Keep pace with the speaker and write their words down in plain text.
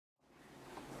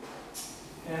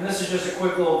And this is just a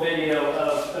quick little video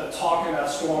of talking about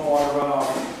stormwater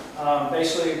runoff.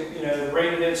 Basically, the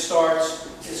rain event starts,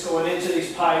 it's going into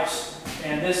these pipes,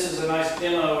 and this is a nice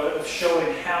demo of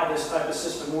showing how this type of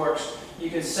system works. You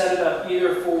can set it up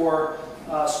either for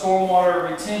stormwater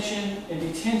retention and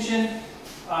detention,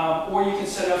 or you can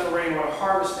set it up for rainwater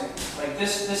harvesting. Like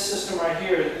this system right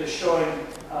here is showing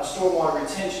stormwater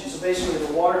retention. So basically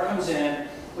the water comes in,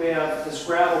 we have this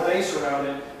gravel base around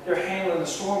it, they're handling the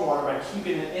stormwater by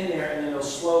keeping it in there, and then it'll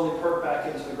slowly perk back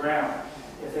into the ground.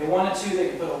 If they wanted to, they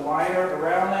could put a liner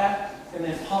around that and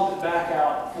then pump it back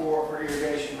out for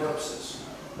irrigation purposes.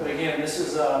 But again, this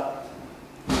is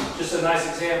just a nice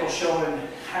example showing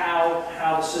how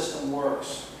the system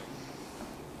works.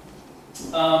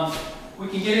 We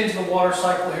can get into the water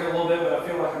cycle here a little bit, but I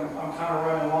feel like I'm kind of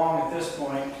running long at this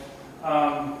point.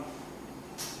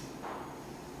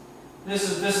 This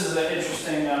is an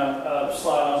interesting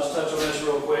slide. I'll just touch on this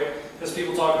real quick, because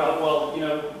people talk about, well,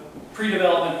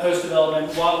 pre-development,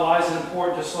 post-development, why is it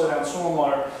important to slow down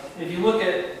stormwater? If you look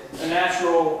at a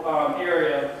natural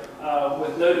area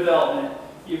with no development,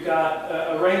 you've got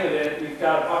a rain event, you've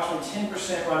got approximately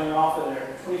 10% running off of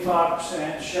there,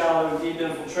 25% shallow and deep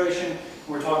infiltration.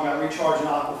 We're talking about recharging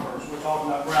aquifers, we're talking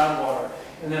about groundwater,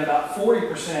 and then about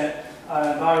 40%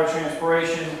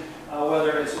 biotranspiration,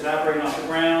 whether it's evaporating off the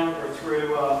ground or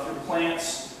through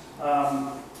plants.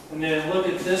 And then look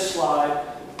at this slide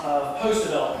of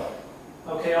post-development.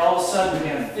 Okay, all of a sudden we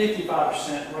have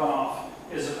 55% runoff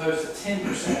as opposed to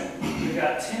 10%. We've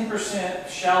got 10%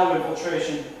 shallow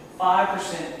infiltration,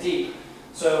 5% deep.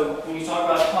 So when you talk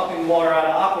about pumping water out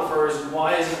of aquifers,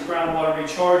 why isn't groundwater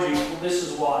recharging? Well, this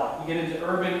is why. You get into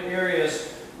urban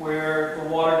areas where the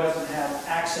water doesn't have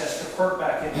access to perk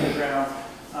back into the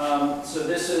ground. So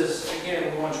this is,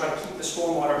 again, we want to try to keep the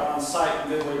stormwater on site. A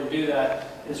good way to do that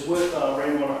is with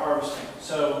rainwater harvesting.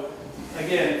 So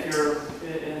again, if you're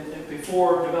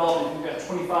before development, you've got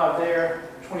 25 there,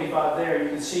 25 there, you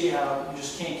can see how you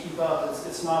just can't keep up.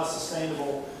 It's not a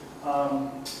sustainable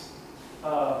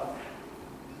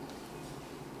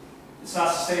it's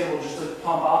not sustainable just to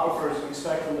pump aquifers and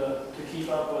expect them to keep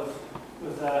up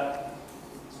with that.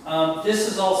 This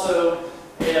is also,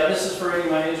 this is for any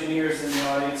of my engineers in the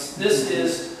audience. This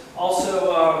is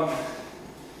also,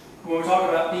 when we're talking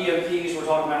about BMPs, we're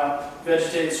talking about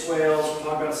vegetated swales, we're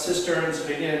talking about cisterns, and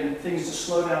again, things to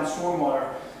slow down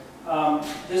stormwater.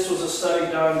 This was a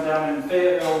study done down in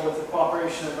Fayetteville with the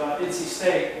cooperation of NC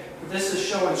State. This is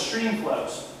showing stream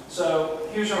flows. So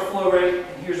here's our flow rate,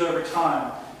 and here's over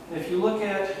time. And if you look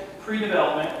at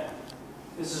pre-development,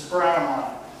 this is brown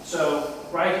line. So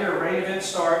right here, a rain event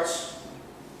starts,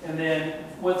 and then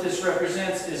what this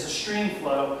represents is a stream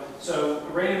flow. So a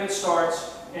rain event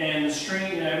starts, and the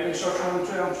stream, everything starts running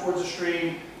down towards the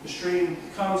stream. The stream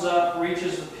comes up,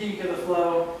 reaches the peak of the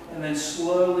flow, and then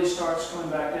slowly starts coming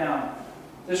back down.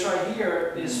 This right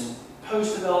here is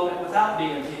post-development without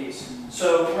BMPs.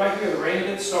 So right here, the rain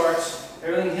event starts,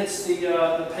 everything hits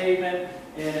the pavement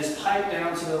and is piped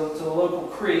down to the local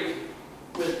creek.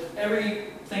 With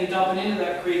everything dumping into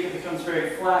that creek, it becomes very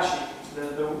flashy.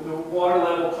 The water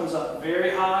level comes up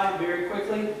very high, very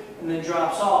quickly, and then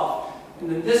drops off. And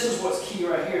then this is what's key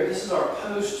right here. This is our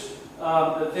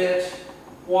post-event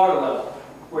water level,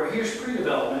 where here's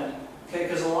pre-development, okay,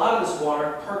 because a lot of this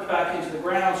water perked back into the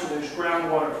ground, so there's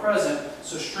groundwater present,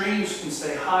 so streams can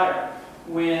stay higher.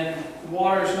 When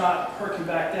water is not perking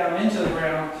back down into the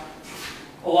ground,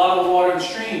 a lot of the water in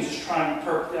streams is trying to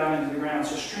perk down into the ground,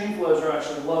 so stream flows are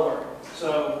actually lower.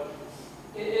 So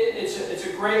it's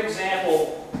a great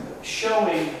example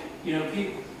showing,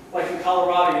 people, like in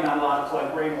Colorado, you're not allowed to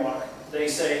collect rainwater. They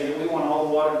say that we want all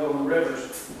the water to go in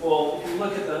rivers. Well, if you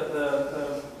look at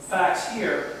the facts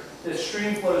here, the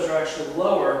stream flows are actually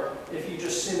lower. If you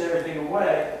just send everything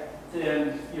away,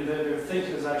 then their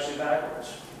thinking is actually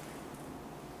backwards.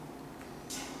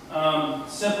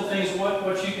 Simple things,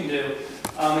 what you can do.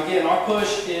 Again, our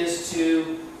push is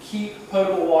to keep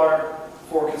potable water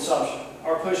for consumption.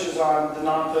 Our push is on the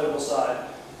non-potable side.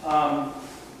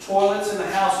 Toilets in the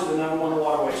house are the #1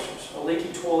 water wasters. A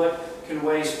leaky toilet can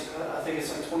waste, I think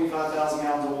it's like 25,000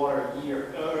 gallons of water a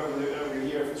year, over a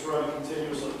year if it's running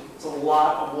continuously. It's a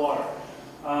lot of water.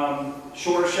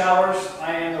 Shorter showers.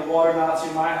 I am the water Nazi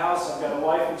in my house. I've got a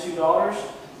wife and 2 daughters,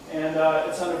 and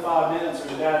it's under 5 minutes or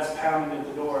the dad's pounding at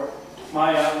the door.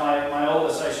 My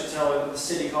oldest, I should tell her, the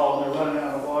city called and they're running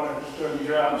out of water during the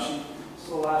drought, and she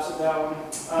still laughs at that one.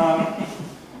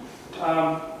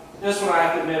 This one I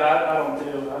have to admit I don't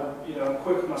do. I'm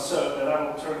quick with my soap, but I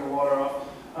don't turn the water off.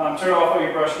 Turn it off while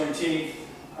you're brushing your teeth.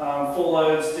 Full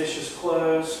loads, dishes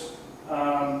closed,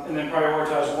 and then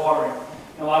prioritize watering.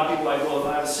 And a lot of people are like, well, if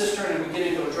I have a cistern and we get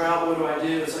into a drought, what do I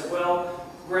do? It's like, well,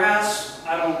 grass,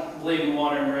 I don't believe in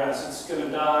watering grass. It's going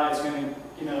to die. It's going to,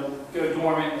 go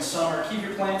dormant in the summer. Keep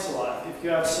your plants alive. If you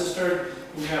have a cistern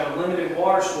and you have a limited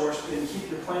water source, then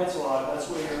keep your plants alive. That's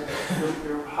where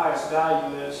your highest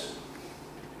value is.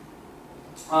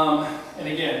 And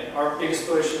again, our biggest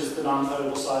push is the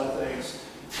non-potable side of things.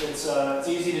 It's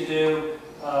easy to do.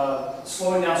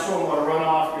 Slowing down stormwater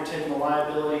runoff, you're taking the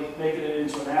liability, making it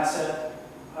into an asset.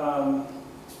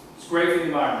 It's great for the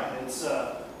environment. It's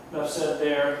enough said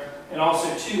there. And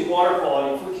also, too, water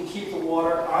quality. If we can keep the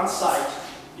water on site,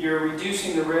 you're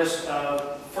reducing the risk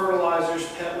of fertilizers,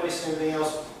 pet waste, and everything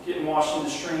else getting washed into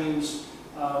streams,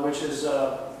 which is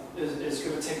going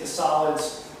to take the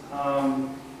solids.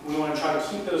 We want to try to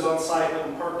keep those on site, let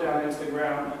them perk down into the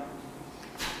ground.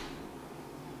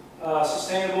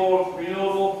 Sustainable,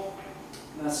 renewable,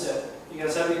 and that's it. You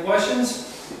guys have any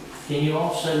questions? Can you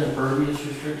offset impervious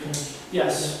restrictions?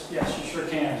 Yes, you sure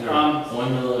can. Is there a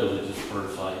formula, or is it just per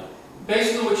site?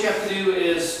 Basically what you have to do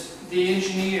is the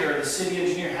engineer, the city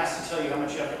engineer has to tell you how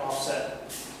much you have to offset.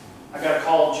 I got a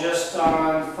call just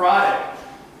on Friday,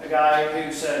 a guy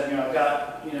who said, I've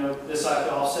got, this I have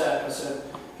to offset. I said,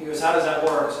 he goes, how does that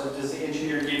work? So does the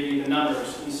engineer give you the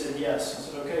numbers? He said, yes. I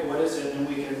said, okay, what is it? And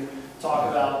we can talk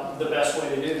about the best way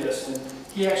to do this. And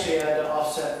he actually had to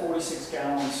offset 46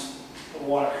 gallons of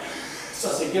water. So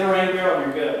I said, get a rain barrel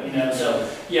and you're good. So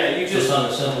yeah, you just. It's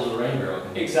not as simple as a rain barrel.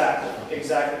 Exactly.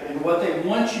 And what they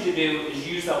want you to do is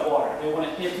use that water. They want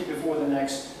to empty before the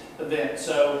next event.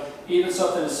 So even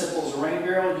something as simple as a rain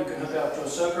barrel, you can hook up to a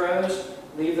soaker hose,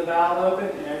 leave the valve open,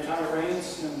 and every time it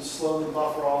rains, and slowly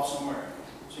buffer off somewhere.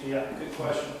 So yeah, good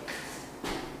question.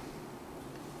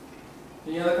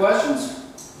 Any other questions?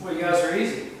 Well, you guys are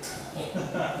easy.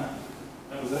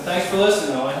 Thanks for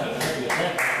listening. I like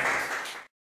that.